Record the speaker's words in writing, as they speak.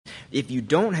If you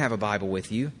don't have a Bible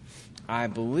with you, I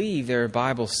believe there are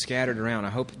Bibles scattered around. I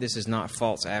hope this is not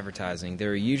false advertising.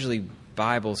 There are usually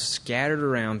Bibles scattered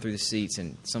around through the seats,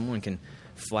 and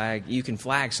you can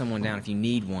flag someone down if you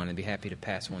need one. I'd be happy to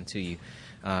pass one to you.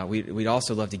 We'd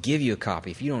also love to give you a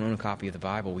copy. If you don't own a copy of the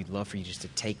Bible, we'd love for you just to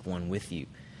take one with you.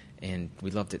 And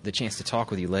we'd love the chance to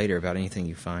talk with you later about anything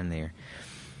you find there.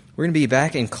 We're going to be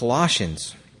back in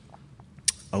Colossians,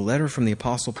 a letter from the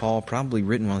Apostle Paul, probably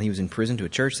written while he was in prison to a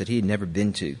church that he had never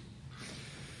been to.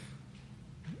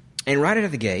 And right out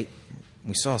of the gate,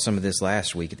 we saw some of this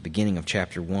last week at the beginning of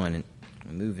chapter 1, and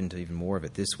we'll move into even more of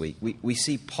it this week. We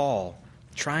see Paul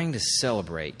trying to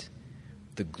celebrate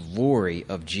the glory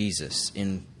of Jesus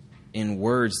in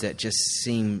words that just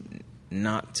seem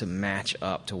not to match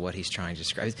up to what he's trying to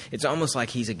describe. It's almost like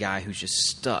he's a guy who's just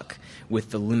stuck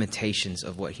with the limitations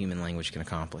of what human language can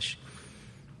accomplish.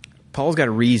 Paul's got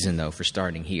a reason, though, for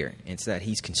starting here. It's that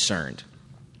he's concerned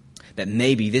that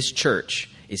maybe this church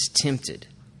is tempted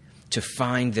to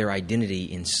find their identity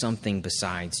in something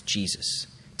besides Jesus,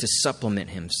 to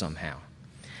supplement him somehow.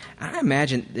 I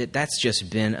imagine that that's just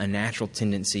been a natural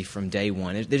tendency from day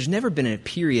one. There's never been a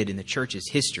period in the church's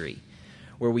history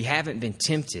where we haven't been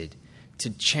tempted to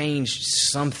change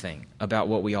something about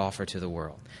what we offer to the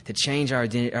world, to change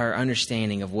our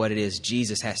understanding of what it is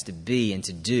Jesus has to be and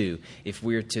to do if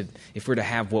we're to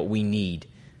have what we need.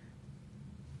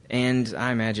 And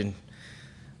I imagine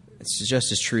it's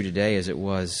just as true today as it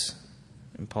was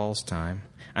in Paul's time.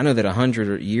 I know that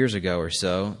 100 years ago or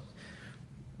so,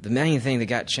 the main thing that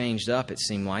got changed up, it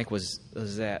seemed like, was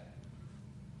that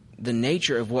the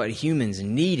nature of what humans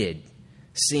needed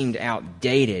seemed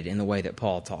outdated in the way that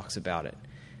Paul talks about it.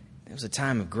 It was a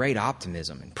time of great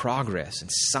optimism and progress, and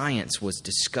science was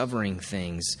discovering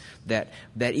things that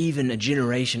even a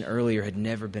generation earlier had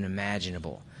never been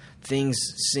imaginable. The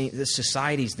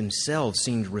societies themselves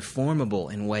seemed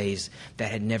reformable in ways that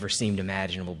had never seemed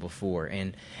imaginable before.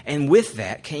 And with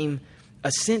that came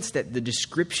a sense that the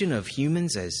description of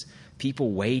humans as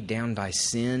people weighed down by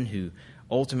sin who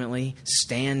ultimately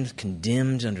stand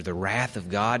condemned under the wrath of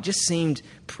God just seemed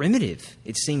primitive.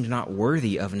 It seemed not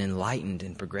worthy of an enlightened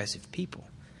and progressive people.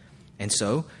 And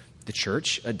so the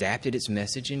church adapted its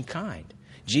message in kind.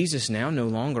 Jesus now no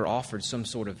longer offered some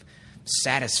sort of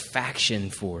satisfaction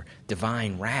for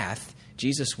divine wrath.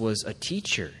 Jesus was a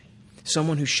teacher,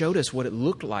 someone who showed us what it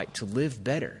looked like to live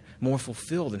better, more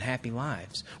fulfilled and happy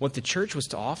lives. What the church was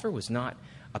to offer was not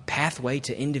a pathway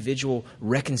to individual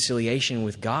reconciliation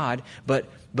with God, but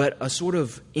a sort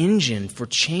of engine for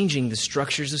changing the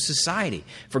structures of society,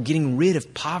 for getting rid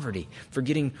of poverty, for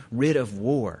getting rid of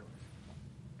war.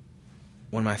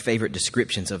 One of my favorite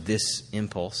descriptions of this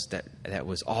impulse that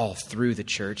was all through the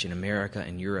church in America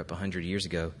and Europe 100 years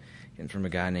ago came from a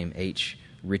guy named H.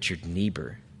 Richard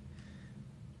Niebuhr.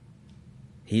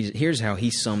 Here's how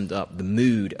he summed up the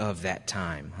mood of that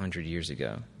time 100 years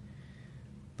ago,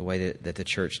 the way that the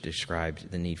church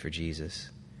described the need for Jesus.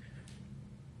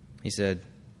 He said,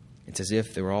 it's as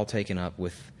if they were all taken up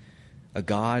with a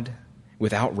God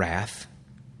without wrath,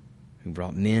 who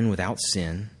brought men without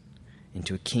sin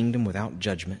into a kingdom without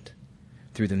judgment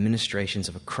through the ministrations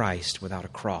of a Christ without a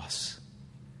cross.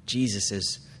 Jesus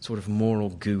as sort of moral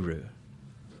guru.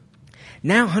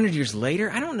 Now, 100 years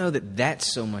later, I don't know that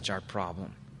that's so much our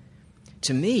problem.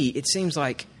 To me, it seems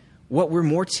like what we're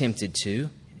more tempted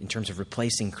to, in terms of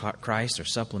replacing Christ or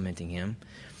supplementing him,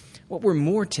 what we're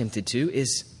more tempted to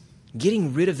is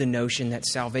getting rid of the notion that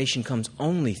salvation comes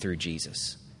only through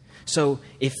Jesus. So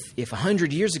if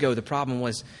 100 years ago the problem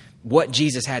was what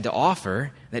Jesus had to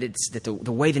offer, that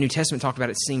the way the New Testament talked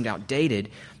about it seemed outdated,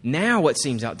 now what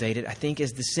seems outdated, I think,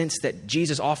 is the sense that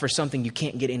Jesus offers something you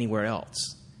can't get anywhere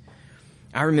else.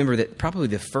 I remember that probably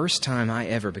the first time I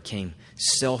ever became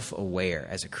self-aware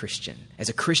as a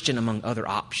Christian among other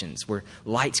options, where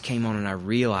lights came on and I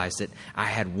realized that I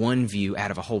had one view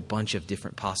out of a whole bunch of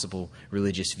different possible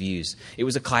religious views. It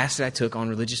was a class that I took on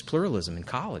religious pluralism in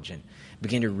college and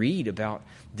began to read about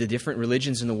the different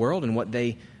religions in the world and what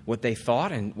they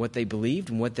thought and what they believed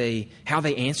and how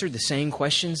they answered the same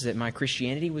questions that my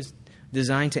Christianity was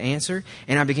designed to answer.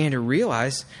 And I began to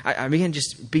realize, I began to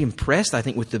just be impressed, I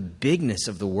think, with the bigness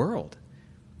of the world.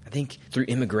 I think through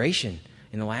immigration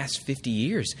in the last 50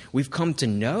 years, we've come to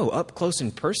know up close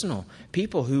and personal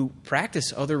people who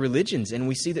practice other religions, and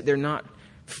we see that they're not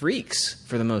freaks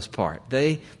for the most part.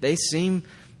 They seem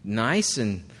nice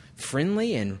and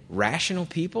friendly and rational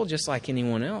people just like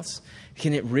anyone else.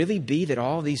 Can it really be that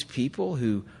all these people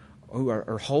who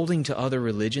are holding to other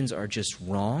religions are just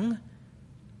wrong?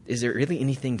 Is there really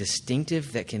anything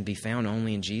distinctive that can be found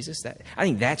only in Jesus? I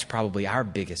think that's probably our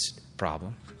biggest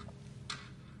problem.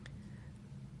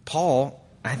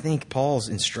 I think Paul's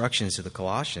instructions to the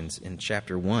Colossians in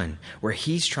chapter 1, where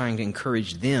he's trying to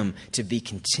encourage them to be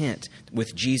content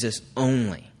with Jesus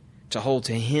only, to hold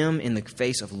to him in the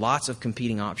face of lots of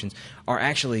competing options, are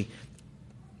actually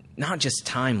not just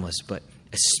timeless, but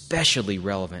especially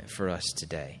relevant for us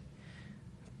today.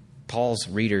 Paul's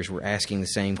readers were asking the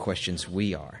same questions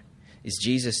we are. Is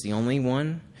Jesus the only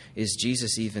one? Is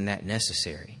Jesus even that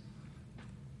necessary?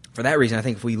 For that reason, I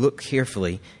think if we look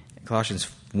carefully at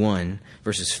Colossians 1,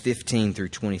 verses 15 through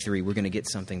 23, we're going to get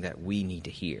something that we need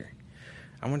to hear.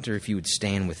 I wonder if you would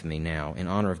stand with me now in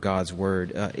honor of God's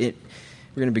word. We're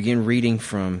going to begin reading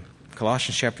from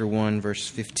Colossians chapter 1, verse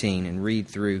 15, and read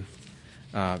through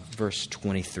verse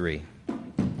 23.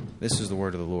 This is the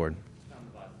word of the Lord.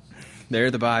 There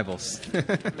are the Bibles.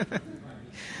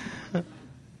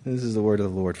 This is the word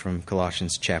of the Lord from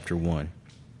Colossians chapter 1.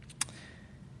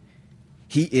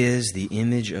 He is the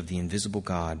image of the invisible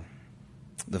God,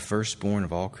 the firstborn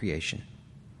of all creation.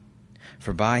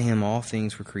 For by him all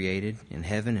things were created, in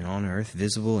heaven and on earth,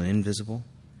 visible and invisible,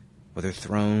 whether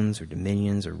thrones or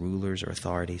dominions or rulers or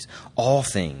authorities. All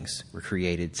things were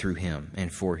created through him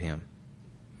and for him.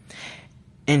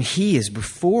 And he is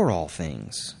before all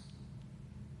things,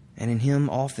 and in him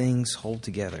all things hold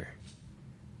together.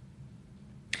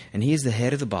 And he is the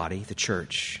head of the body, the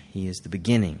church. He is the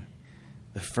beginning,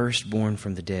 the firstborn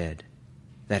from the dead,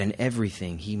 that in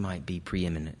everything he might be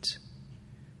preeminent.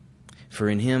 For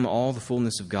in him all the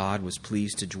fullness of God was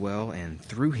pleased to dwell, and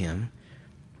through him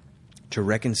to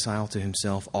reconcile to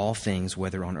himself all things,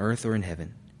 whether on earth or in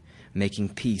heaven,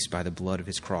 making peace by the blood of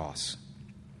his cross.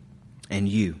 And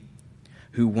you,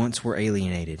 who once were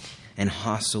alienated and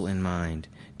hostile in mind,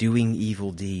 doing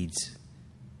evil deeds,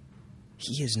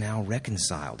 he is now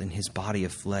reconciled in his body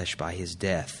of flesh by his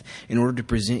death, in order to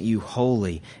present you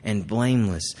holy and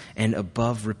blameless and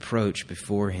above reproach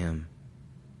before him.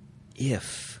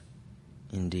 If,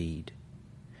 indeed,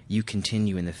 you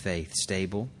continue in the faith,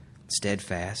 stable,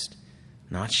 steadfast,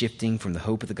 not shifting from the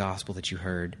hope of the gospel that you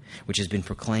heard, which has been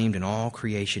proclaimed in all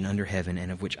creation under heaven,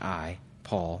 and of which I,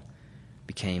 Paul,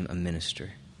 became a minister.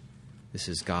 This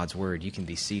is God's word. You can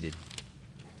be seated.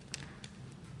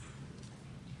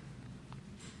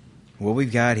 What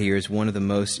we've got here is one of the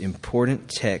most important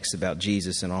texts about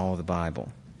Jesus in all of the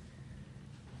Bible.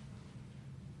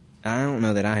 I don't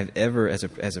know that I have ever, as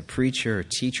a preacher or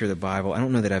teacher of the Bible, I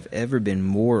don't know that I've ever been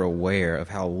more aware of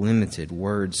how limited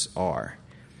words are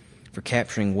for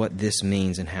capturing what this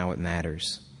means and how it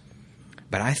matters.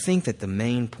 But I think that the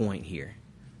main point here,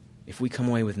 if we come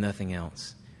away with nothing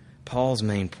else, Paul's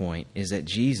main point is that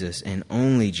Jesus, and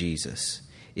only Jesus,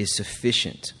 is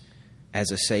sufficient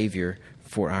as a Savior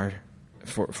for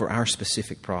our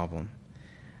specific problem.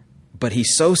 But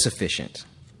he's so sufficient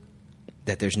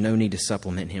that there's no need to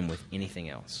supplement him with anything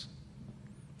else.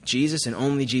 Jesus and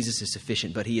only Jesus is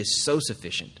sufficient, but he is so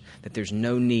sufficient that there's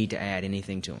no need to add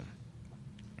anything to him.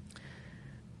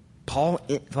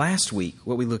 Last week,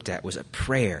 what we looked at was a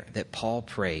prayer that Paul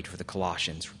prayed for the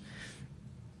Colossians.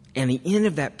 And the end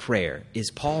of that prayer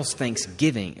is Paul's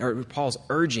thanksgiving, or Paul's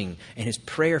urging and his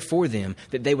prayer for them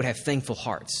that they would have thankful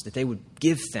hearts, that they would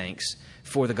give thanks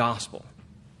for the gospel.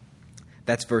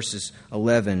 That's verses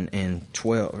 11 and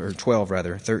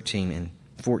 13 and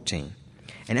 14.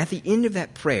 And at the end of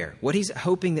that prayer, what he's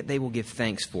hoping that they will give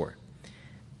thanks for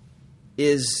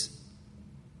is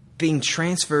being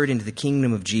transferred into the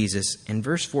kingdom of Jesus. And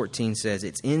verse 14 says,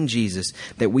 it's in Jesus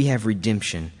that we have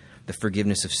redemption, the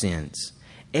forgiveness of sins.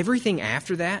 Everything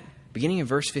after that, beginning in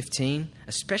verse 15,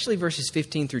 especially verses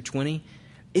 15 through 20,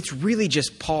 it's really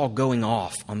just Paul going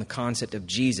off on the concept of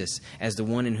Jesus as the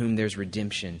one in whom there's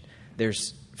redemption,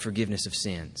 there's forgiveness of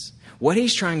sins. What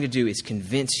he's trying to do is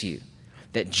convince you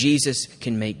that Jesus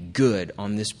can make good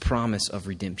on this promise of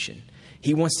redemption.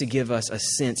 He wants to give us a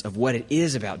sense of what it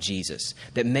is about Jesus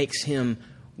that makes him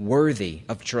worthy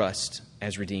of trust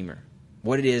as Redeemer,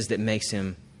 what it is that makes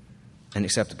him an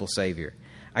acceptable Savior.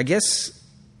 I guess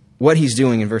what he's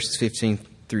doing in verses 15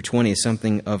 through 20 is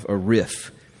something of a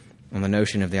riff on the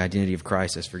notion of the identity of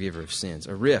Christ as forgiver of sins.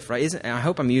 A riff, right? I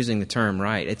hope I'm using the term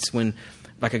right. It's when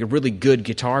like a really good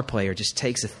guitar player just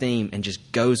takes a theme and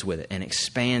just goes with it and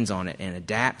expands on it and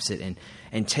adapts it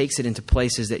and takes it into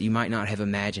places that you might not have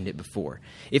imagined it before.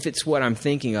 If it's what I'm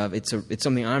thinking of, it's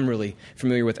something I'm really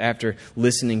familiar with after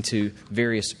listening to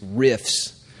various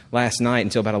riffs last night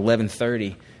until about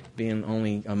 11:30, being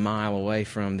only a mile away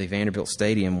from the Vanderbilt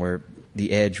Stadium where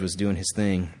the Edge was doing his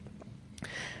thing.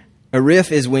 A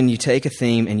riff is when you take a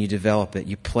theme and you develop it,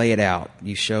 you play it out,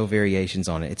 you show variations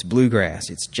on it. It's bluegrass,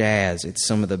 it's jazz, it's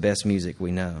some of the best music we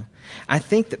know. I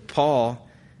think Paul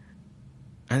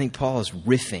is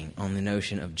riffing on the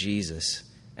notion of Jesus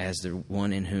as the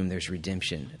one in whom there's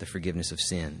redemption, the forgiveness of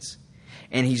sins.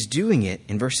 And he's doing it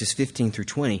in verses 15 through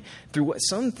 20 through what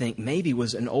some think maybe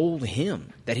was an old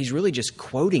hymn that he's really just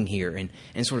quoting here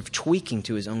and sort of tweaking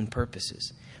to his own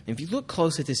purposes. And if you look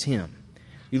close at this hymn,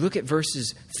 you look at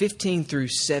verses 15 through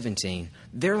 17,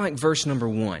 they're like verse number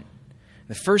 1.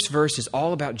 The first verse is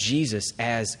all about Jesus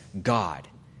as God.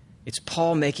 It's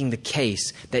Paul making the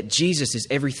case that Jesus is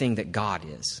everything that God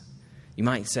is. You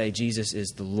might say Jesus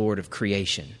is the Lord of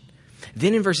creation.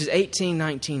 Then in verses 18,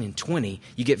 19, and 20,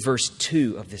 you get verse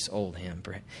 2 of this old hymn.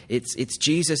 It's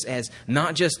Jesus as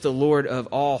not just the Lord of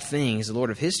all things, the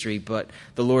Lord of history, but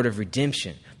the Lord of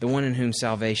redemption, the one in whom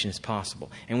salvation is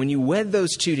possible. And when you wed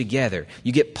those two together,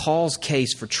 you get Paul's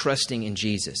case for trusting in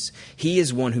Jesus. He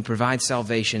is one who provides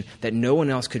salvation that no one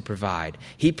else could provide.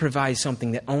 He provides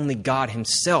something that only God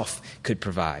himself could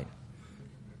provide.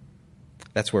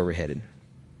 That's where we're headed.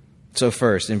 So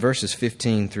first, in verses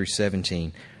 15 through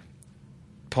 17,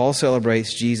 Paul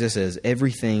celebrates Jesus as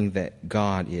everything that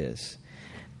God is.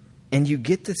 And you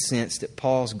get the sense that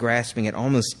Paul's grasping at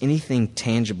almost anything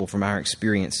tangible from our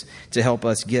experience to help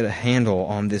us get a handle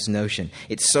on this notion.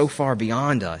 It's so far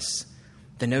beyond us.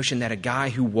 The notion that a guy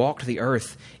who walked the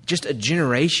earth just a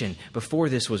generation before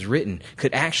this was written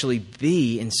could actually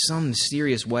be, in some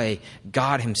mysterious way,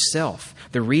 God himself,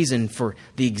 the reason for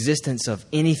the existence of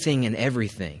anything and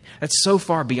everything. That's so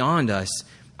far beyond us.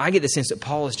 I get the sense that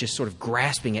Paul is just sort of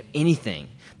grasping at anything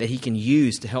that he can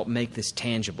use to help make this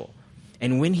tangible.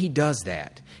 And when he does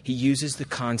that, he uses the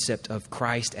concept of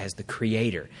Christ as the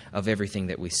creator of everything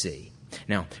that we see.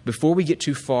 Now, before we get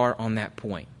too far on that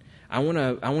point, I want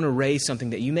to raise something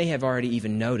that you may have already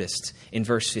even noticed in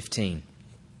verse 15.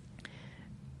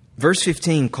 Verse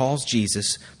 15 calls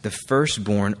Jesus the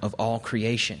firstborn of all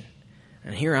creation.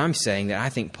 And here I'm saying that I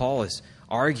think Paul is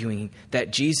arguing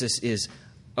that Jesus is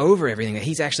over everything, that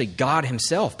he's actually God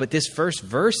himself. But this first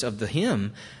verse of the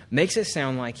hymn makes it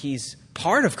sound like he's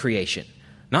part of creation.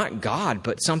 Not God,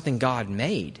 but something God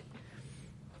made.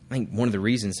 I think one of the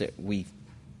reasons that we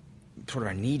sort of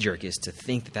our knee-jerk is to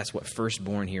think that that's what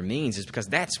firstborn here means is because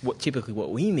that's typically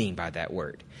what we mean by that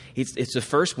word. It's the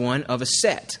first one of a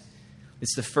set.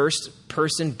 It's the first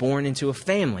person born into a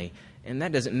family. And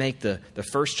that doesn't make the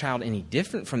first child any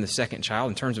different from the second child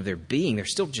in terms of their being. They're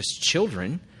still just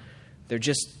children. They're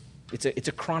just, it's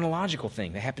a chronological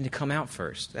thing. They happen to come out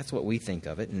first. That's what we think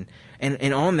of it.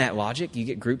 And on that logic, you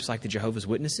get groups like the Jehovah's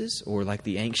Witnesses or like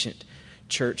the ancient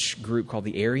church group called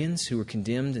the Arians, who were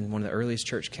condemned in one of the earliest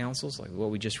church councils, like what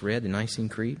we just read, the Nicene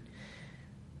Creed.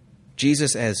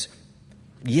 Jesus as,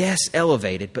 yes,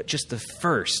 elevated, but just the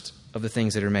first of the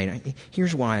things that are made.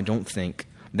 Here's why I don't think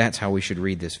that's how we should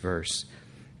read this verse.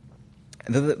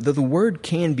 The word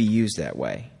can be used that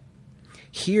way.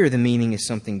 Here, the meaning is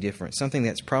something different, something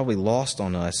that's probably lost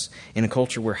on us in a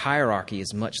culture where hierarchy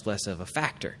is much less of a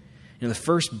factor. You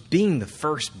know, being the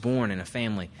firstborn in a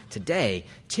family today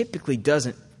typically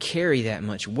doesn't carry that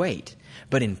much weight.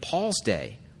 But in Paul's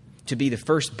day, to be the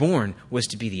firstborn was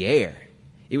to be the heir.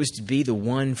 It was to be the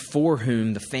one for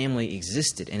whom the family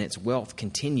existed and its wealth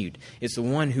continued. It's the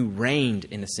one who reigned,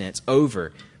 in a sense,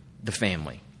 over the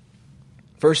family.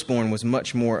 Firstborn was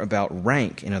much more about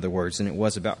rank, in other words, than it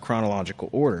was about chronological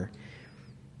order.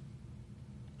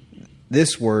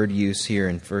 This word used here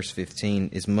in verse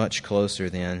 15 is much closer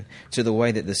then to the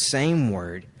way that the same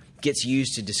word gets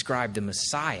used to describe the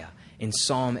Messiah in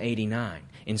Psalm 89.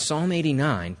 In Psalm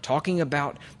 89, talking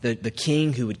about the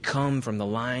king who would come from the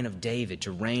line of David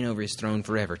to reign over his throne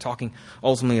forever, talking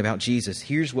ultimately about Jesus,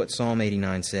 here's what Psalm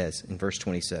 89 says in verse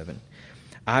 27.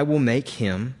 I will make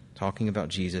him, talking about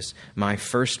Jesus, my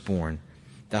firstborn,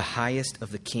 the highest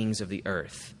of the kings of the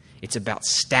earth. It's about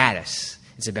status.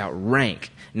 It's about rank,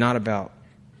 not about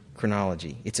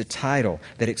chronology. It's a title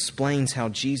that explains how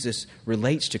Jesus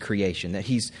relates to creation, that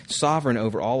he's sovereign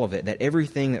over all of it, that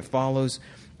everything that follows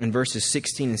in verses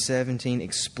 16 and 17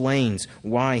 explains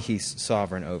why he's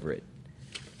sovereign over it.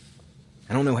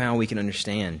 I don't know how we can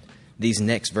understand these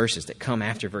next verses that come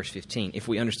after verse 15 if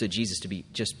we understood Jesus to be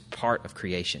just part of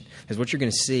creation. Because what you're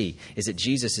going to see is that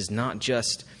Jesus is not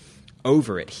just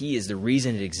over it. He is the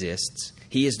reason it exists.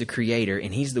 He is the creator,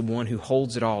 and he's the one who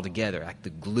holds it all together, like the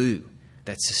glue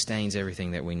that sustains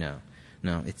everything that we know.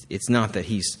 No, it's not that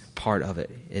he's part of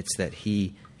it. It's that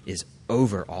he is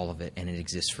over all of it, and it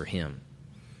exists for him.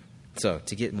 So,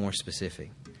 to get more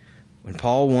specific, when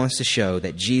Paul wants to show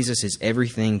that Jesus is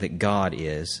everything that God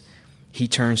is, he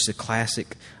turns to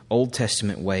classic Old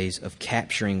Testament ways of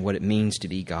capturing what it means to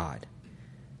be God.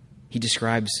 He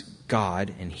describes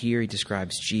God, and here he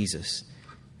describes Jesus,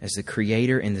 as the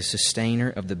creator and the sustainer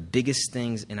of the biggest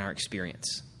things in our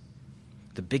experience.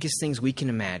 The biggest things we can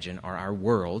imagine are our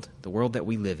world, the world that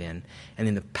we live in, and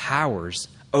then the powers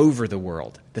over the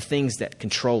world, the things that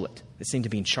control it, that seem to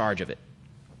be in charge of it.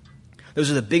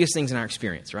 Those are the biggest things in our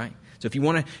experience, right? So if you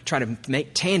want to try to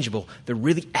make tangible the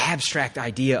really abstract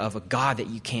idea of a God that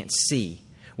you can't see,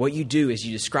 what you do is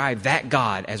you describe that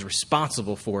God as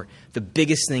responsible for the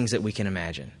biggest things that we can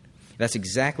imagine. That's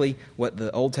exactly what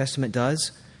the Old Testament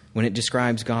does when it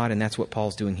describes God, and that's what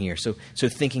Paul's doing here. So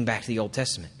thinking back to the Old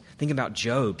Testament, think about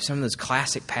Job, some of those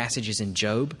classic passages in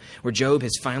Job where Job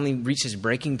has finally reached his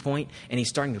breaking point and he's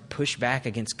starting to push back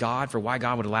against God for why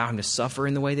God would allow him to suffer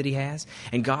in the way that he has.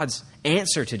 And God's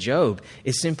answer to Job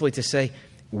is simply to say,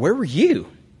 where were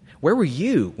you? Where were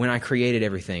you when I created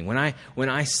everything? When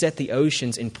I set the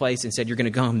oceans in place and said, you're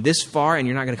going to come this far and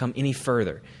you're not going to come any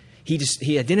further.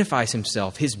 He identifies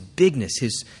himself, his bigness,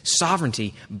 his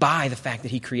sovereignty by the fact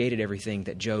that he created everything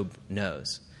that Job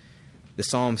knows. The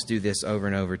Psalms do this over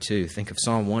and over too. Think of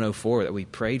Psalm 104 that we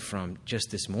prayed from just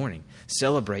this morning.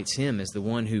 Celebrates him as the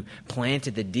one who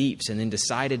planted the deeps and then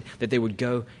decided that they would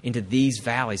go into these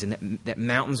valleys and that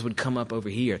mountains would come up over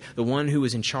here. The one who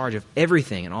was in charge of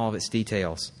everything and all of its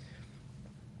details.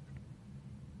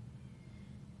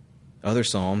 Other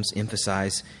Psalms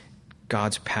emphasize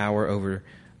God's power over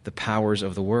the powers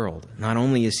of the world. Not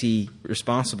only is he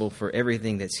responsible for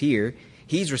everything that's here,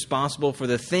 he's responsible for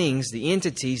the things, the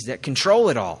entities that control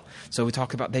it all. So they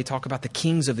talk about the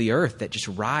kings of the earth that just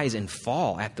rise and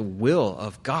fall at the will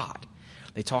of God.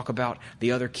 They talk about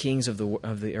the other kings of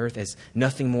the earth as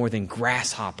nothing more than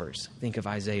grasshoppers. Think of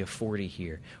Isaiah 40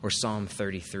 here, or Psalm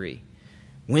 33.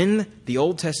 When the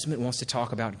Old Testament wants to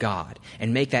talk about God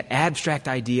and make that abstract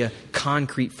idea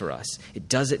concrete for us, it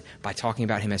does it by talking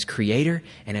about him as creator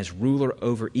and as ruler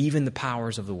over even the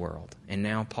powers of the world. And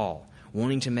now Paul,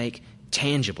 wanting to make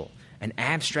tangible, an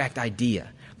abstract idea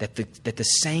that the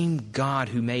same God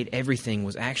who made everything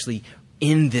was actually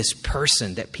in this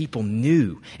person that people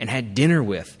knew and had dinner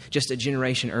with just a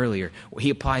generation earlier,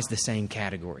 he applies the same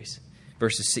categories.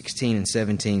 Verses 16 and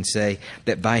 17 say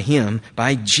that by him,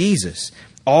 by Jesus,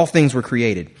 all things were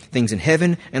created, things in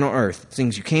heaven and on earth,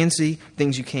 things you can see,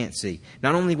 things you can't see.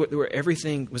 Not only was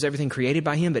everything created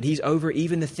by him, but he's over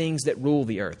even the things that rule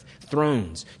the earth.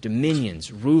 Thrones,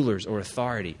 dominions, rulers, or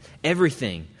authority.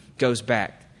 Everything goes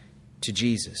back to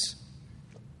Jesus.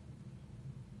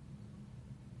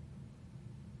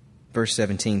 Verse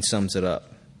 17 sums it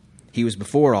up. He was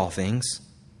before all things,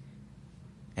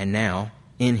 and now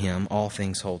in him all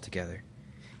things hold together.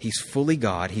 He's fully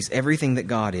God. He's everything that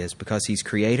God is because he's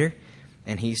creator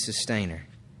and he's sustainer.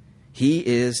 He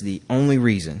is the only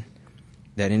reason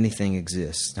that anything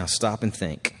exists. Now stop and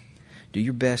think. Do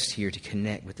your best here to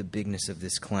connect with the bigness of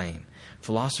this claim.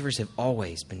 Philosophers have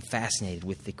always been fascinated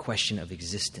with the question of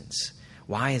existence.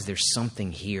 Why is there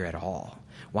something here at all?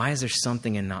 Why is there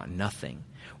something and not nothing?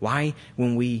 Why,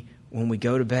 when we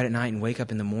go to bed at night and wake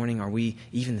up in the morning, are we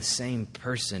even the same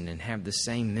person and have the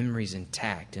same memories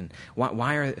intact? And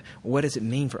what does it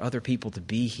mean for other people to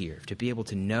be here, to be able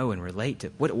to know and relate to?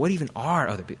 What even are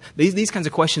other people? These kinds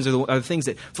of questions are the things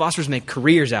that philosophers make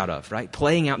careers out of, right?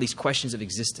 Playing out these questions of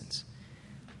existence.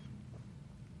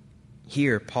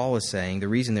 Here, Paul is saying the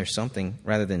reason there's something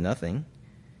rather than nothing,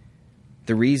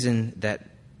 the reason that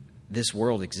this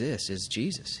world exists is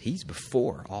Jesus. He's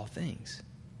before all things.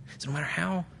 So no matter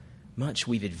how much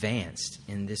we've advanced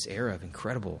in this era of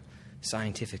incredible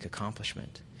scientific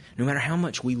accomplishment, no matter how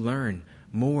much we learn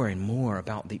more and more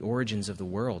about the origins of the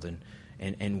world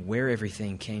and where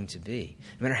everything came to be,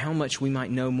 no matter how much we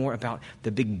might know more about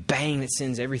the Big Bang that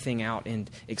sends everything out and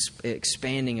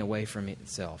expanding away from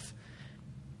itself,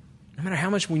 no matter how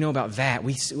much we know about that,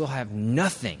 we will have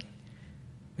nothing.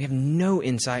 We have no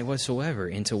insight whatsoever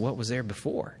into what was there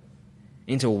before,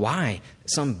 into why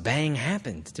some bang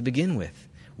happened to begin with.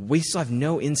 We still have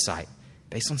no insight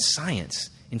based on science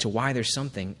into why there's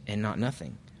something and not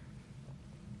nothing.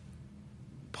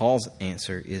 Paul's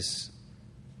answer is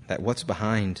that what's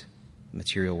behind the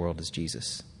material world is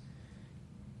Jesus.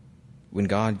 When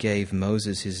God gave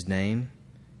Moses his name,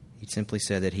 he simply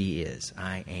said that he is,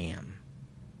 I am.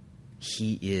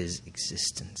 He is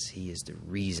existence. He is the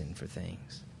reason for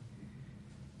things.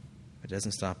 But it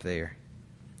doesn't stop there.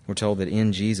 We're told that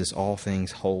in Jesus all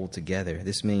things hold together.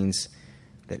 This means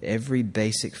that every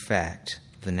basic fact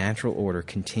of the natural order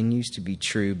continues to be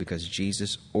true because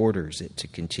Jesus orders it to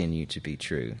continue to be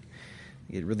true.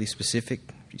 You get really specific,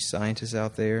 scientists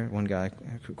out there, one guy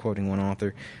quoting one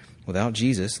author, without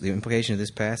Jesus, the implication of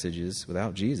this passage is,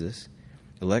 without Jesus,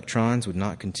 electrons would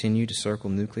not continue to circle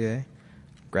nuclei,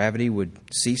 gravity would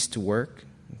cease to work,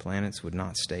 and planets would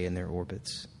not stay in their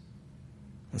orbits.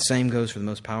 The same goes for the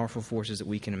most powerful forces that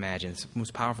we can imagine. It's the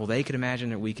most powerful they could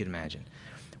imagine that we could imagine.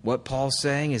 What Paul's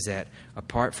saying is that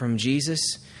apart from Jesus,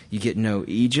 you get no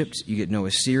Egypt, you get no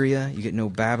Assyria, you get no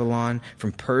Babylon,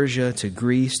 from Persia to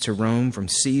Greece to Rome, from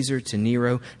Caesar to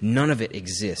Nero. None of it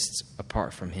exists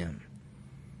apart from him.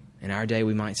 In our day,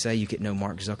 we might say you get no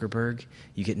Mark Zuckerberg,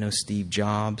 you get no Steve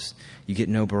Jobs, you get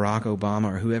no Barack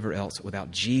Obama or whoever else without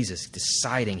Jesus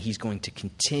deciding he's going to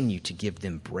continue to give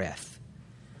them breath.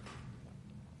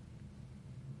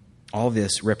 All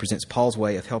this represents Paul's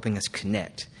way of helping us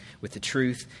connect with the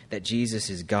truth that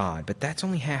Jesus is God. But that's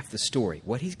only half the story.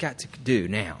 What he's got to do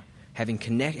now, having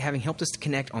helped us to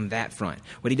connect on that front,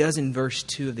 what he does in verse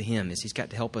 2 of the hymn is he's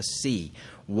got to help us see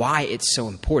why it's so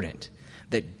important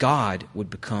that God would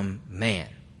become man,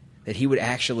 that he would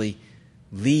actually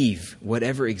leave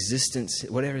whatever existence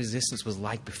was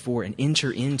like before and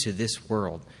enter into this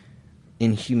world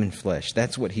in human flesh.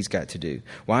 That's what he's got to do.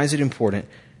 Why is it important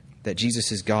that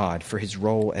Jesus is God for his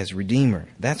role as Redeemer?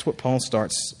 That's what Paul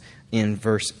starts in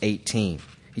verse 18.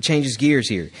 He changes gears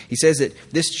here. He says that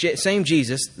this same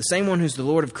Jesus, the same one who's the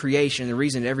Lord of creation, the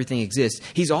reason that everything exists,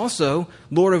 he's also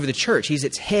Lord over the church. He's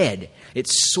its head,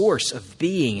 its source of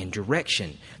being and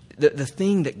direction, the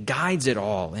thing that guides it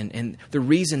all and the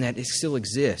reason that it still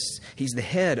exists. He's the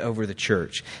head over the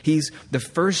church. He's the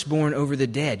firstborn over the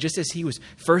dead. Just as he was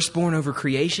firstborn over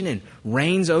creation and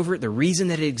reigns over it, the reason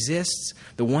that it exists,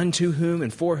 the one to whom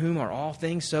and for whom are all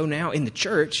things, so now in the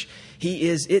church, he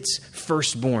is its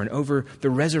firstborn over the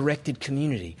resurrected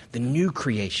community, the new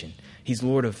creation. He's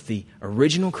Lord of the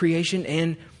original creation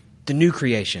and the new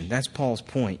creation. That's Paul's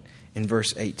point in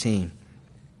verse 18.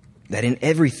 That in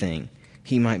everything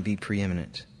he might be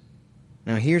preeminent.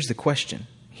 Now here's the question.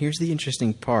 Here's the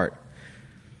interesting part.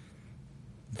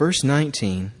 Verse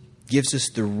 19 gives us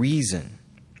the reason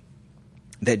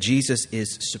that Jesus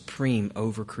is supreme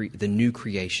over the new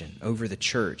creation, over the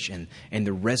church and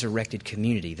the resurrected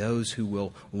community, those who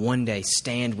will one day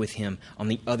stand with him on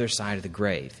the other side of the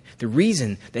grave. The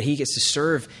reason that he gets to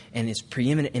serve and is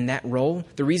preeminent in that role,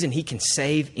 the reason he can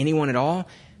save anyone at all,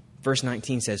 verse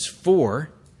 19 says, for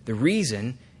the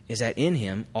reason is that in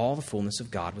him all the fullness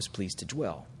of God was pleased to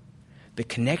dwell. The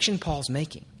connection Paul's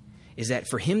making is that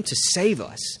for him to save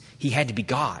us, he had to be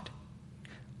God.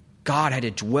 God had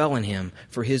to dwell in him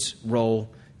for his role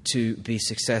to be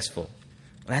successful.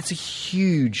 That's a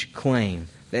huge claim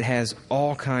that has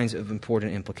all kinds of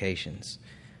important implications.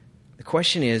 The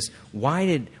question is,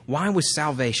 why was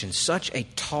salvation such a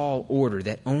tall order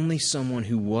that only someone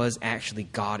who was actually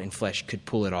God in flesh could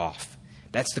pull it off?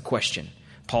 That's the question.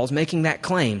 Paul's making that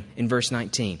claim in verse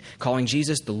 19, calling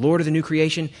Jesus the Lord of the new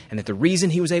creation, and that the reason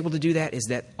he was able to do that is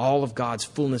that all of God's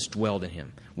fullness dwelled in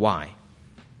him. Why?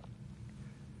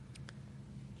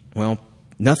 Well,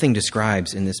 nothing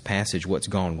describes in this passage what's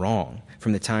gone wrong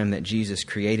from the time that Jesus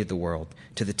created the world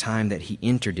to the time that he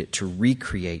entered it to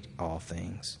recreate all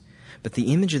things. But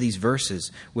the image of these verses,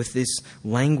 with this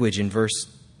language in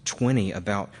verse 20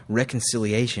 about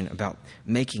reconciliation, about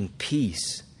making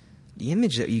peace, the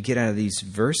image that you get out of these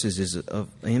verses is an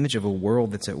image of a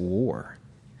world that's at war,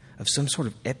 of some sort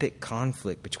of epic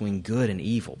conflict between good and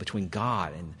evil, between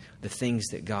God and the things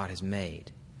that God has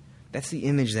made. That's the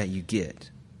image that you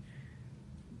get.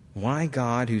 Why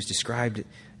God, who's described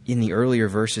in the earlier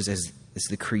verses as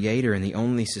the creator and the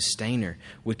only sustainer,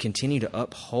 would continue to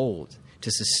uphold,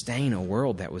 to sustain a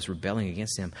world that was rebelling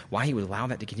against him, why he would allow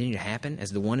that to continue to happen as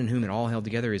the one in whom it all held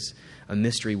together is a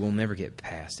mystery we'll never get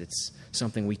past. It's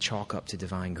something we chalk up to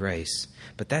divine grace.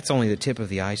 But that's only the tip of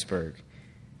the iceberg.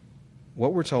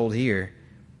 What we're told here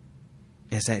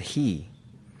is that he,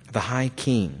 the high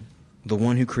king, the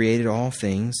one who created all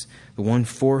things, the one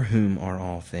for whom are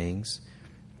all things,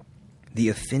 the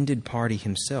offended party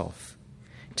himself,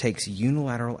 takes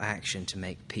unilateral action to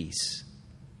make peace.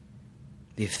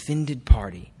 The offended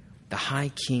party, the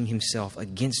high king himself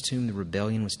against whom the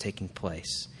rebellion was taking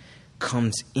place,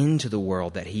 comes into the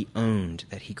world that he owned,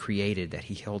 that he created, that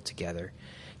he held together,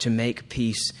 to make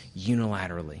peace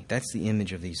unilaterally. That's the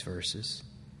image of these verses.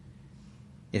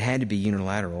 It had to be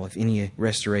unilateral if any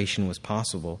restoration was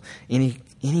possible,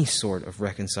 any sort of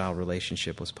reconciled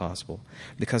relationship was possible,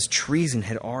 because treason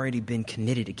had already been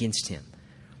committed against him.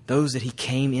 Those that he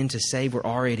came in to save were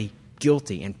already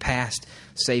guilty and past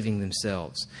saving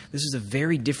themselves. This is a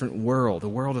very different world, the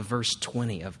world of verse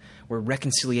 20, of where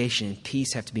reconciliation and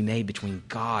peace have to be made between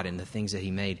God and the things that he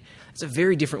made. It's a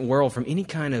very different world from any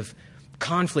kind of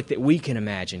conflict that we can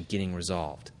imagine getting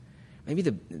resolved. Maybe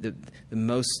the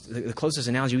closest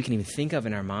analogy we can even think of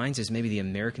in our minds is maybe the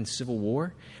American Civil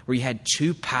War, where you had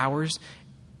two powers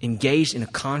engaged in a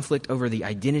conflict over the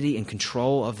identity and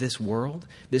control of this world,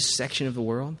 this section of the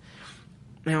world.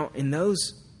 Now,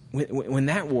 when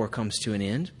that war comes to an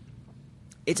end,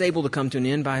 it's able to come to an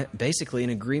end by basically an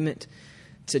agreement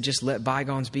to just let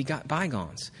bygones be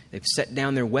bygones. They've set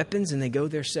down their weapons and they go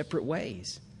their separate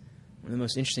ways. One of the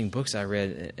most interesting books I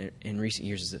read in recent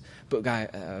years is a book by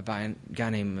a guy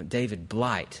named David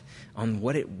Blight on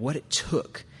what it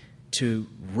took to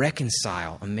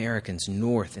reconcile Americans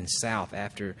north and south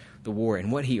after the war.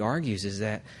 And what he argues is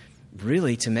that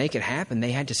really, to make it happen,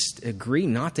 they had to agree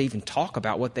not to even talk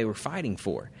about what they were fighting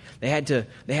for. They had to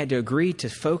agree to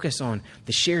focus on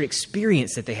the shared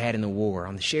experience that they had in the war,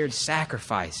 on the shared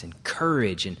sacrifice and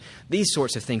courage and these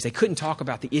sorts of things. They couldn't talk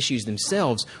about the issues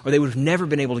themselves, or they would have never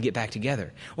been able to get back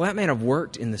together. Well, that may have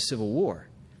worked in the Civil War.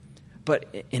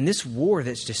 But in this war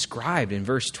that's described in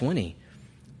verse 20,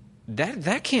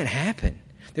 that can't happen.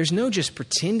 There's no just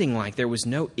pretending like there was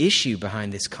no issue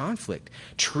behind this conflict.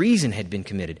 Treason had been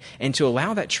committed. And to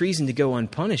allow that treason to go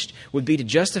unpunished would be to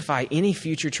justify any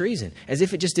future treason, as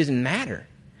if it just didn't matter.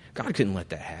 God couldn't let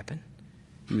that happen.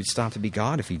 He would stop to be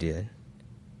God if he did.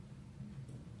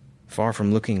 Far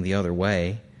from looking the other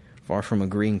way, far from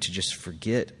agreeing to just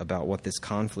forget about what this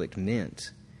conflict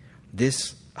meant,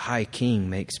 this high king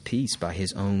makes peace by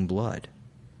his own blood.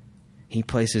 He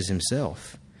places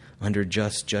himself under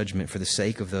just judgment for the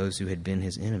sake of those who had been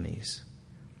his enemies.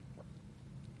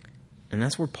 And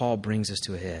that's where Paul brings us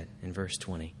to a head in verse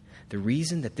 20. The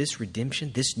reason that this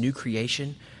redemption, this new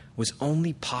creation, was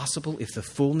only possible if the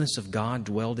fullness of God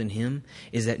dwelled in him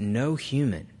is that no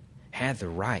human had the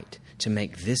right to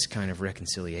make this kind of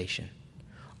reconciliation.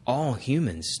 All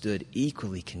humans stood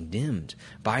equally condemned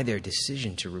by their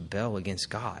decision to rebel against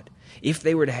God. If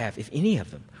any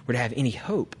of them were to have any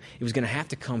hope, it was going to have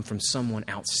to come from someone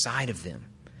outside of them,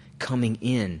 coming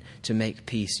in to make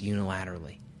peace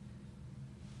unilaterally.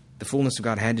 The fullness of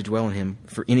God had to dwell in him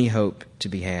for any hope to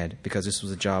be had, because this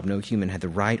was a job no human had the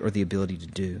right or the ability to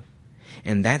do.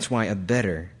 And that's why a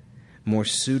better, more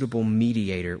suitable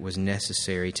mediator was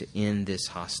necessary to end this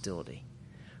hostility.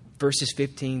 Verses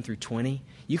 15 through 20,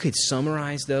 you could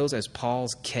summarize those as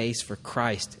Paul's case for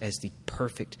Christ as the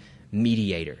perfect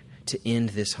mediator to end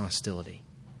this hostility.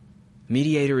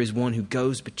 Mediator is one who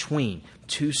goes between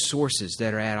two sources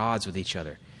that are at odds with each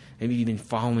other. Maybe you've been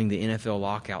following the NFL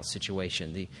lockout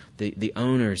situation. The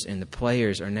owners and the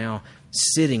players are now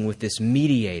sitting with this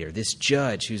mediator, this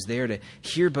judge who's there to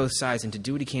hear both sides and to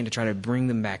do what he can to try to bring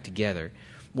them back together.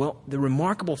 Well, the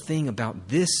remarkable thing about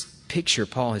this picture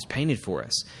Paul has painted for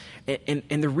us, and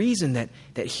the reason that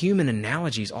human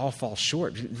analogies all fall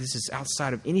short, this is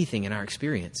outside of anything in our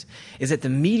experience, is that the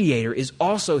mediator is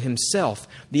also himself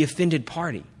the offended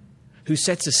party who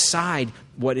sets aside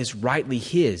what is rightly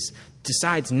his,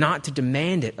 decides not to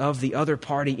demand it of the other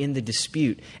party in the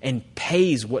dispute, and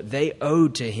pays what they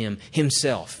owed to him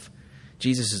himself.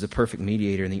 Jesus is the perfect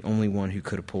mediator and the only one who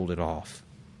could have pulled it off.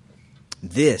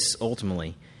 This,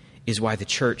 ultimately, is why the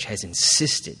church has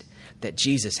insisted that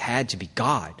Jesus had to be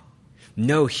God.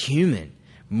 No human,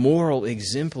 moral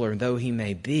exemplar though he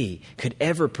may be, could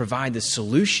ever provide the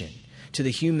solution to the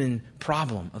human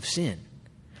problem of sin.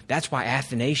 That's why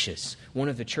Athanasius, one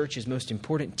of the church's most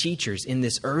important teachers in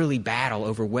this early battle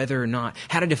over whether or not,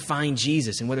 how to define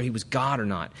Jesus and whether he was God or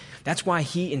not, that's why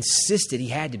he insisted he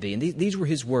had to be. And these were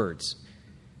his words.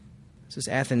 This is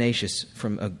Athanasius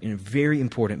from a very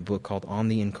important book called On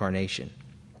the Incarnation.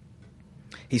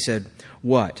 He said,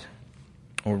 "What,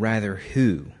 or rather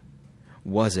who,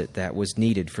 was it that was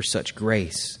needed for such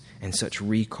grace and such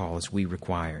recall as we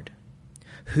required?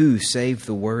 Who save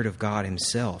the Word of God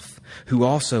himself, who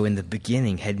also in the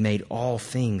beginning had made all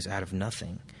things out of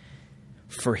nothing?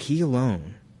 For he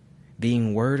alone,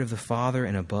 being Word of the Father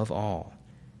and above all,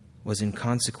 was in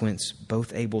consequence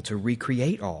both able to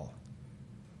recreate all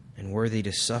and worthy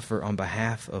to suffer on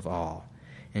behalf of all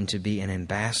and to be an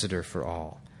ambassador for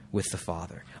all with the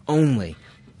Father. Only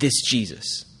this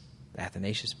Jesus,"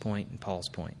 Athanasius' point and Paul's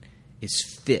point,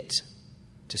 "is fit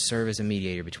to serve as a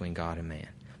mediator between God and man."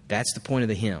 That's the point of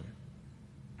the hymn.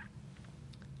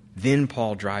 Then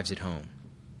Paul drives it home.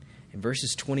 In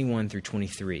verses 21 through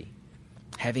 23,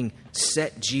 having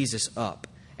set Jesus up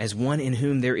as one in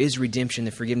whom there is redemption,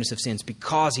 the forgiveness of sins,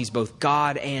 because he's both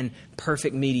God and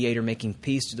perfect mediator, making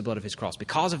peace through the blood of his cross.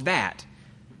 Because of that,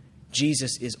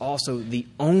 Jesus is also the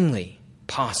only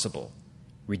possible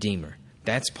Redeemer.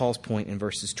 That's Paul's point in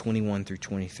verses 21 through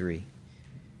 23.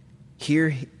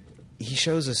 Here he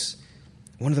shows us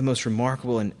one of the most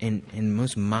remarkable and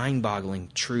most mind-boggling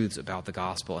truths about the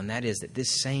gospel, and that is that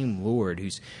this same Lord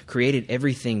who's created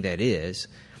everything that is,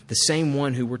 the same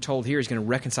one who we're told here is going to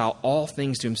reconcile all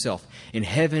things to himself in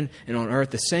heaven and on earth,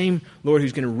 the same Lord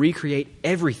who's going to recreate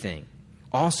everything,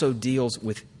 also deals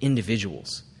with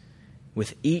individuals.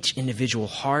 with each individual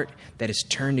heart that is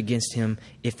turned against him,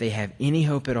 if they have any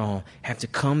hope at all, have to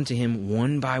come to him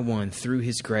one by one through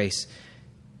his grace,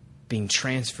 being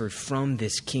transferred from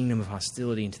this kingdom of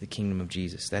hostility into the kingdom of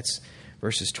Jesus. That's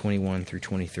verses 21 through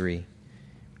 23.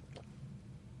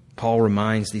 Paul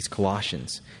reminds these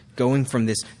Colossians, going from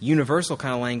this universal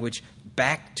kind of language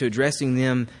back to addressing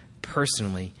them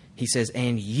personally. He says,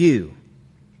 and you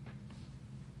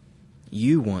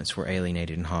once were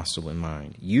alienated and hostile in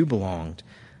mind. You belonged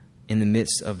in the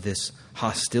midst of this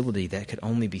hostility that could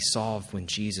only be solved when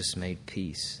Jesus made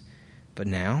peace. But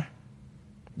now,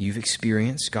 you've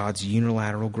experienced God's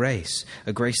unilateral grace,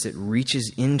 a grace that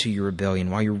reaches into your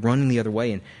rebellion while you're running the other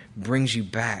way and brings you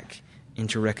back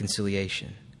into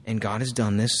reconciliation. And God has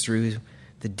done this through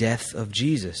the death of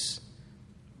Jesus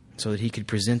so that he could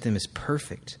present them as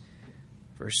perfect.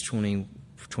 Verse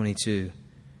 22,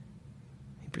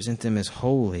 he present them as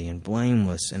holy and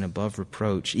blameless and above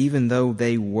reproach, even though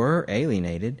they were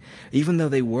alienated, even though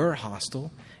they were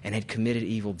hostile and had committed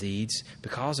evil deeds.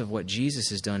 Because of what Jesus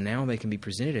has done, now they can be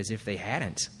presented as if they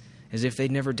hadn't, as if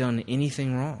they'd never done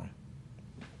anything wrong.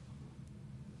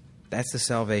 That's the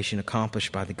salvation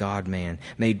accomplished by the God-man,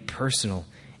 made personal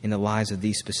in the lives of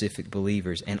these specific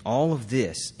believers. And all of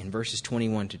this, in verses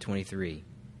 21 to 23,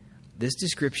 this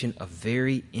description of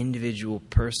very individual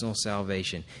personal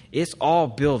salvation, it's all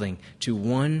building to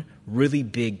one really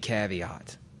big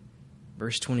caveat.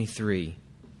 Verse 23,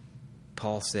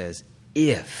 Paul says,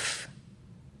 if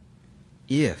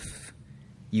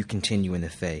you continue in the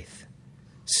faith,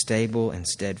 stable and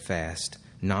steadfast,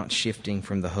 not shifting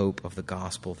from the hope of the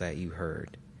gospel that you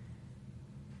heard.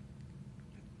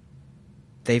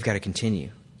 They've got to continue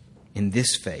in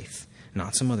this faith,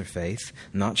 not some other faith,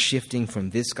 not shifting from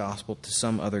this gospel to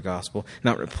some other gospel,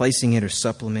 not replacing it or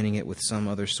supplementing it with some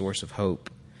other source of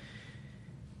hope.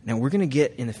 Now, we're going to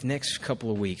get, in the next couple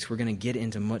of weeks, we're going to get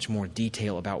into much more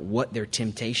detail about what their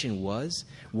temptation was,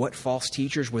 what false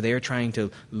teachers were there trying to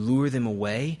lure them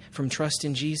away from trust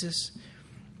in Jesus.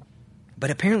 But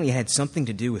apparently it had something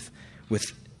to do with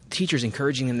teachers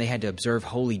encouraging them. They had to observe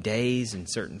holy days and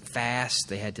certain fasts.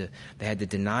 They had to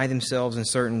deny themselves in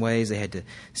certain ways. They had to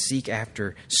seek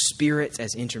after spirits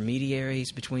as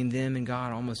intermediaries between them and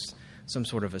God, almost some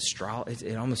sort of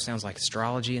it almost sounds like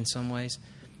astrology in some ways.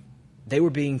 They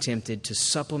were being tempted to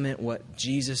supplement what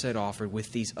Jesus had offered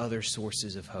with these other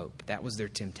sources of hope. That was their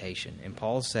temptation. And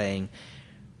Paul's saying,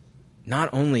 not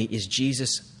only is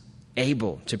Jesus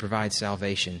able to provide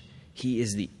salvation, he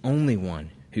is the only one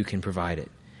who can provide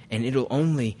it. And it'll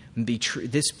only be true.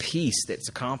 This peace that's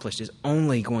accomplished is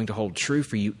only going to hold true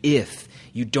for you if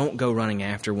you don't go running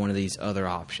after one of these other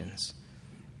options.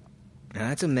 Now,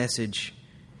 that's a message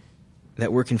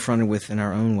that we're confronted with in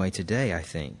our own way today, I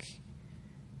think.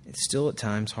 It's still at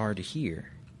times hard to hear.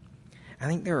 I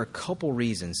think there are a couple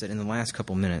reasons that in the last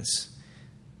couple minutes,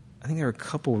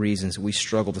 we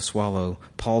struggle to swallow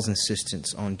Paul's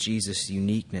insistence on Jesus'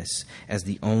 uniqueness as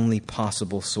the only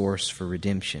possible source for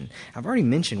redemption. I've already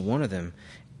mentioned one of them,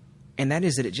 and that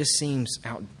is that it just seems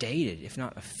outdated, if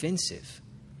not offensive,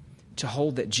 to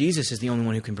hold that Jesus is the only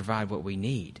one who can provide what we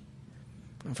need.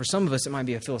 And for some of us, it might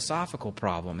be a philosophical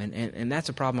problem, and that's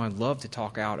a problem I'd love to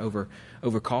talk out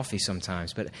over coffee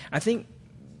sometimes. But I think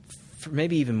for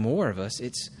maybe even more of us,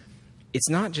 it's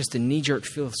not just a knee-jerk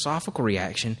philosophical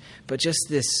reaction, but just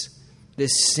this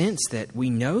sense that we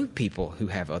know people who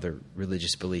have other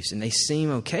religious beliefs, and they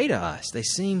seem okay to us. They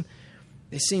seem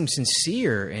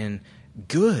sincere and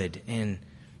good, and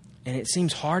it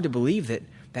seems hard to believe that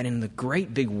in the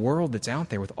great big world that's out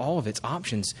there with all of its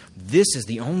options, this is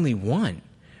the only one.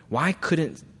 Why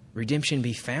couldn't redemption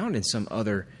be found in some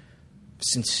other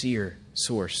sincere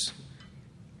source?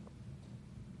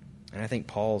 And I think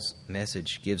Paul's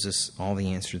message gives us all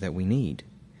the answer that we need.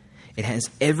 It has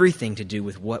everything to do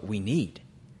with what we need,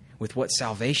 with what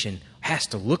salvation has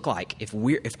to look like if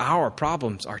our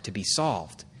problems are to be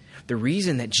solved. The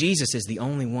reason that Jesus is the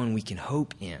only one we can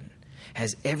hope in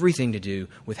has everything to do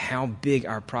with how big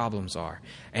our problems are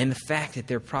and the fact that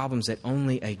they're problems that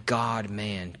only a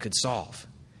God-man could solve.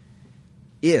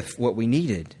 If what we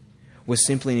needed was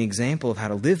simply an example of how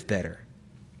to live better,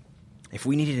 if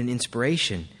we needed an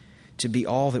inspiration to be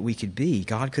all that we could be,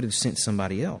 God could have sent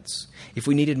somebody else. If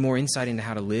we needed more insight into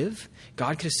how to live,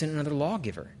 God could have sent another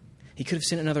lawgiver. He could have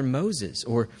sent another Moses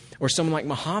or someone like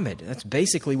Muhammad. That's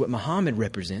basically what Muhammad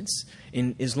represents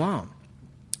in Islam.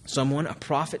 Someone, a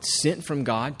prophet sent from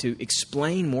God to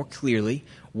explain more clearly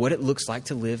what it looks like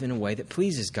to live in a way that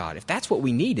pleases God. If that's what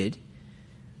we needed,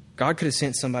 God could have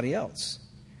sent somebody else.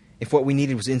 If what we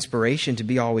needed was inspiration to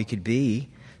be all we could be,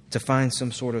 to find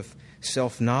some sort of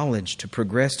self-knowledge, to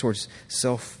progress towards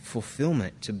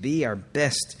self-fulfillment, to be our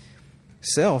best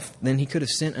self, then he could have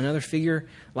sent another figure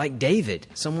like David,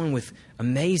 someone with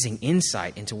amazing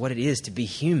insight into what it is to be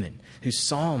human, whose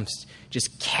Psalms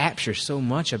just capture so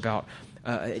much about,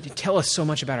 tell us so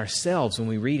much about ourselves when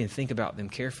we read and think about them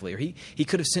carefully. Or he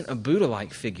could have sent a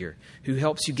Buddha-like figure who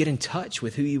helps you get in touch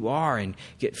with who you are and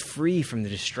get free from the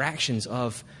distractions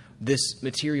of this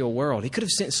material world. He could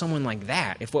have sent someone like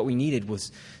that if what we needed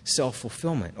was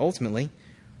self-fulfillment. Ultimately,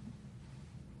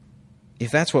 if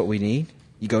that's what we need,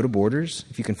 you go to Borders,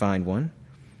 if you can find one,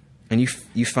 and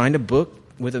you find a book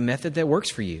with a method that works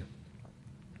for you.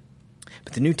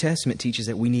 But the New Testament teaches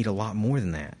that we need a lot more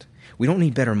than that. We don't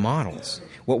need better models.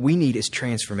 What we need is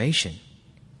transformation.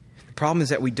 The problem is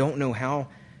that we don't know how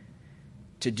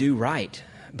to do right,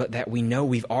 but that we know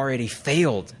we've already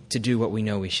failed to do what we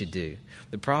know we should do.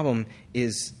 The problem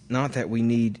is not that we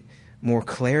need more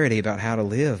clarity about how to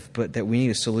live, but that we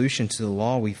need a solution to the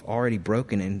law we've already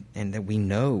broken and that we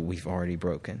know we've already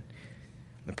broken.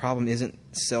 The problem isn't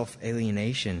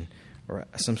self-alienation or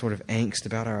some sort of angst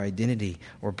about our identity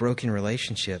or broken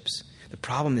relationships. The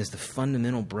problem is the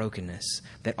fundamental brokenness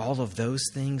that all of those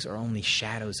things are only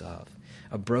shadows of.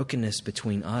 A brokenness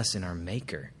between us and our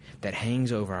Maker that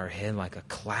hangs over our head like a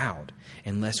cloud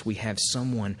unless we have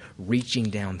someone reaching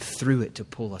down through it to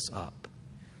pull us up.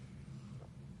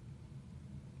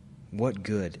 What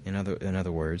good, in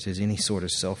other words, is any sort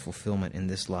of self-fulfillment in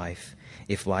this life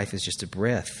if life is just a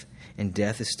breath and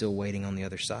death is still waiting on the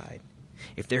other side?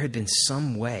 If there had been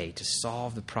some way to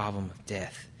solve the problem of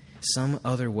death, some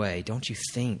other way, don't you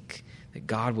think that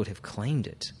God would have claimed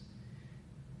it?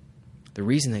 The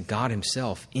reason that God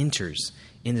himself enters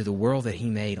into the world that he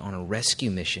made on a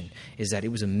rescue mission is that it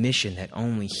was a mission that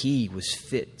only he was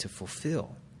fit to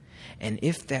fulfill. And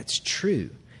if that's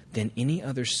true, then any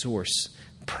other source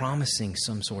promising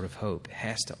some sort of hope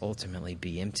has to ultimately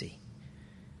be empty.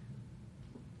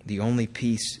 The only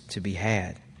peace to be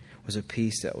had was a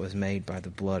peace that was made by the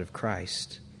blood of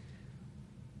Christ.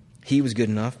 He was good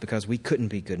enough because we couldn't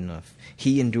be good enough.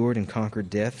 He endured and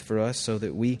conquered death for us so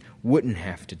that we wouldn't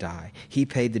have to die. He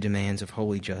paid the demands of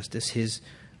holy justice, his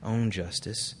own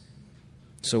justice,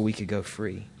 so we could go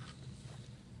free.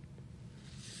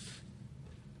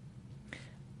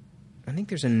 I think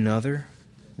there's another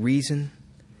reason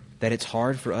that it's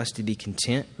hard for us to be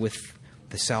content with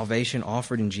the salvation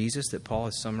offered in Jesus that Paul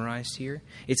has summarized here.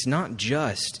 It's not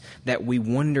just that we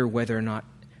wonder whether or not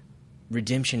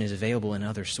redemption is available in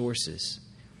other sources.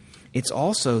 It's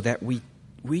also that we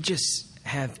just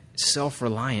have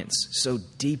self-reliance so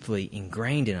deeply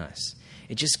ingrained in us.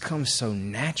 It just comes so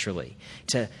naturally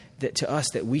to us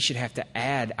that we should have to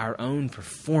add our own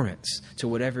performance to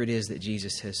whatever it is that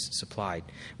Jesus has supplied.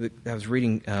 I was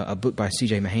reading a book by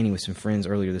C.J. Mahaney with some friends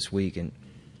earlier this week,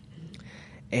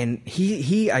 and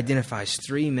he identifies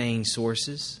three main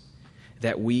sources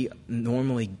that we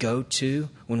normally go to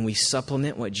when we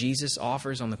supplement what Jesus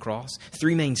offers on the cross.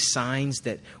 Three main signs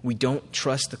that we don't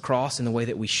trust the cross in the way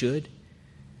that we should.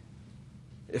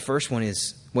 The first one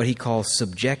is what he calls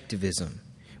subjectivism,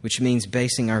 which means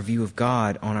basing our view of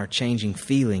God on our changing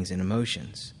feelings and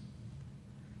emotions.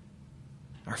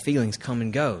 Our feelings come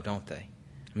and go, don't they?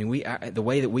 I mean, the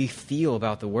way that we feel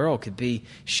about the world could be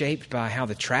shaped by how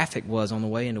the traffic was on the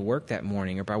way into work that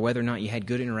morning, or by whether or not you had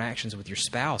good interactions with your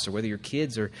spouse, or whether your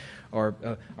kids are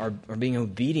being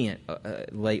obedient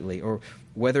lately, or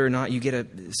whether or not you get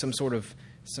some sort of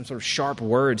sharp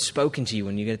word spoken to you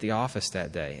when you get at the office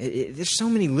that day. There's so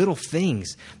many little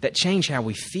things that change how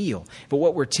we feel. But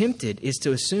what we're tempted is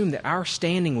to assume that our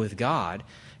standing with God,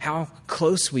 how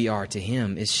close we are to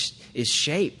him, is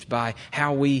shaped by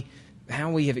how we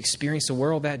have experienced the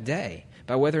world that day,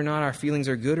 by whether or not our feelings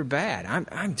are good or bad.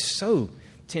 I'm so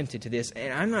tempted to this,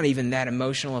 and I'm not even that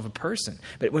emotional of a person.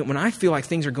 But when I feel like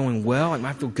things are going well, and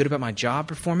I feel good about my job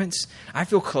performance, I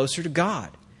feel closer to God.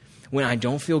 When I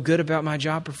don't feel good about my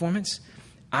job performance,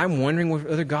 I'm wondering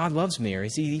whether God loves me, or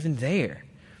is he even there?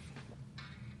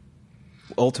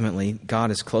 Ultimately, God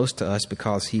is close to us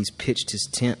because he's pitched his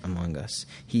tent among us.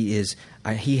 He has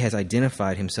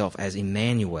identified himself as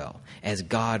Emmanuel, as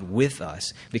God with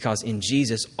us, because in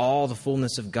Jesus, all the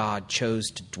fullness of God chose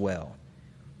to dwell.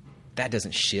 That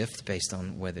doesn't shift based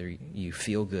on whether you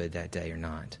feel good that day or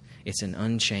not. It's an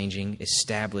unchanging,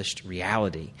 established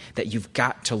reality that you've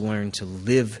got to learn to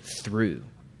live through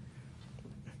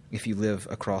if you live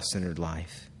a cross-centered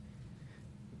life.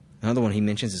 Another one he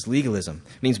mentions is legalism.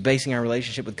 It means basing our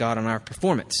relationship with God on our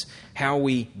performance. How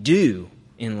we do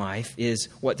in life is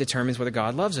what determines whether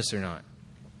God loves us or not.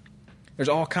 There's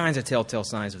all kinds of telltale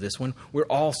signs of this one. We're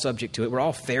all subject to it. We're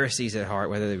all Pharisees at heart,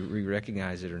 whether we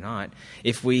recognize it or not.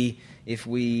 If we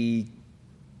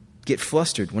get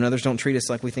flustered when others don't treat us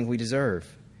like we think we deserve,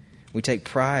 we take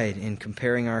pride in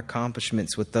comparing our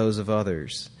accomplishments with those of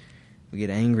others. We get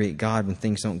angry at God when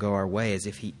things don't go our way, as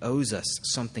if He owes us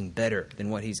something better than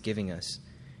what He's giving us.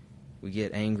 We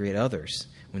get angry at others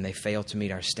when they fail to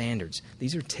meet our standards.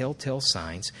 These are telltale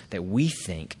signs that we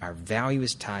think our value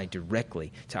is tied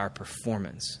directly to our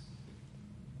performance.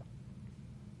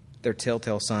 They're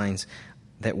telltale signs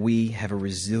that we have a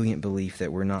resilient belief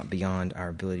that we're not beyond our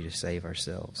ability to save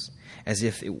ourselves. As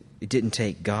if it didn't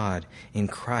take God in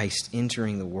Christ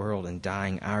entering the world and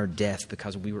dying our death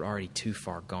because we were already too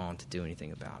far gone to do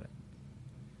anything about it.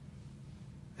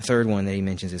 The third one that he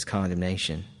mentions is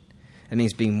condemnation. That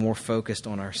means being more focused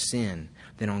on our sin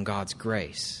than on God's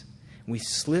grace. We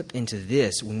slip into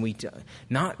this when we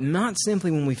not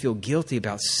simply when we feel guilty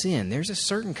about sin. There's a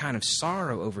certain kind of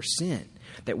sorrow over sin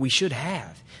that we should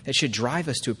have, that should drive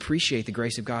us to appreciate the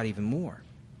grace of God even more.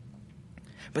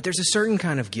 But there's a certain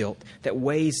kind of guilt that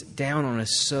weighs down on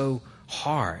us so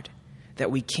hard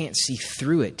that we can't see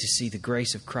through it to see the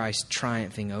grace of Christ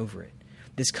triumphing over it.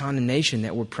 This condemnation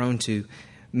that we're prone to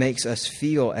makes us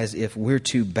feel as if we're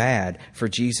too bad for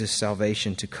Jesus'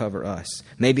 salvation to cover us.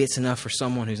 Maybe it's enough for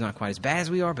someone who's not quite as bad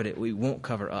as we are, but it won't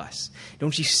cover us.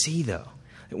 Don't you see, though,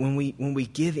 that when we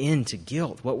give in to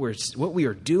guilt, what we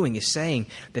are doing is saying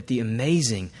that the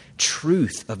amazing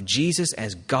truth of Jesus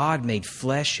as God made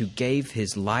flesh, who gave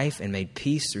His life and made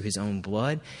peace through His own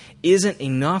blood, isn't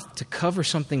enough to cover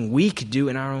something we could do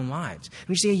in our own lives. Don't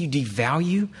you see how you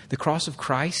devalue the cross of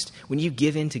Christ when you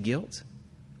give in to guilt?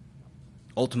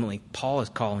 Ultimately, Paul is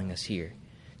calling us here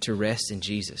to rest in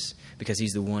Jesus because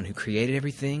He's the one who created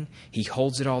everything. He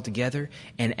holds it all together.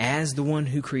 And as the one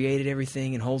who created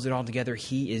everything and holds it all together,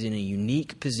 He is in a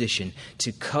unique position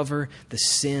to cover the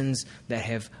sins that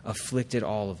have afflicted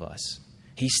all of us.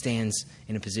 He stands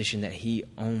in a position that He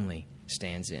only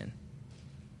stands in,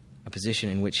 a position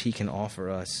in which He can offer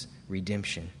us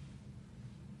redemption.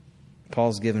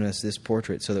 Paul's given us this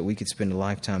portrait so that we could spend a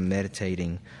lifetime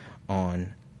meditating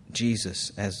on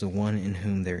Jesus as the one in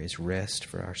whom there is rest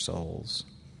for our souls.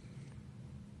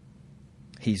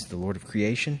 He's the Lord of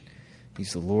creation.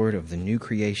 He's the Lord of the new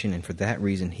creation. And for that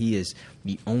reason, He is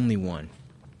the only one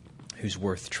who's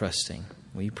worth trusting.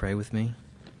 Will you pray with me?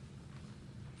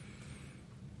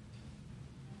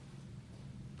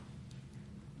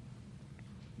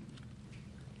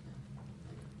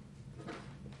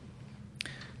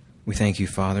 We thank You,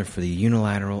 Father, for the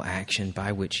unilateral action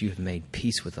by which You have made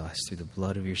peace with us through the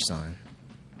blood of Your Son.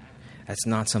 That's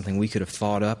not something we could have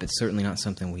thought up. It's certainly not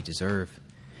something we deserve.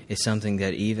 It's something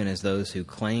that even as those who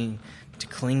claim to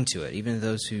cling to it, even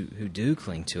those who do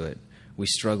cling to it, we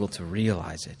struggle to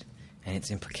realize it and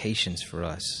its implications for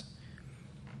us.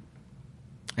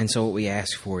 And so what we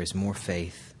ask for is more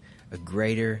faith, a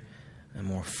greater and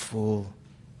more full,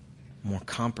 more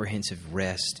comprehensive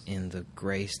rest in the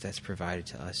grace that's provided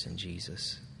to us in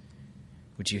Jesus.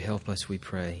 Would You help us, we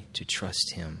pray, to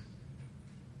trust Him?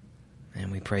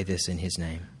 And we pray this in His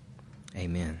name.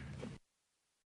 Amen.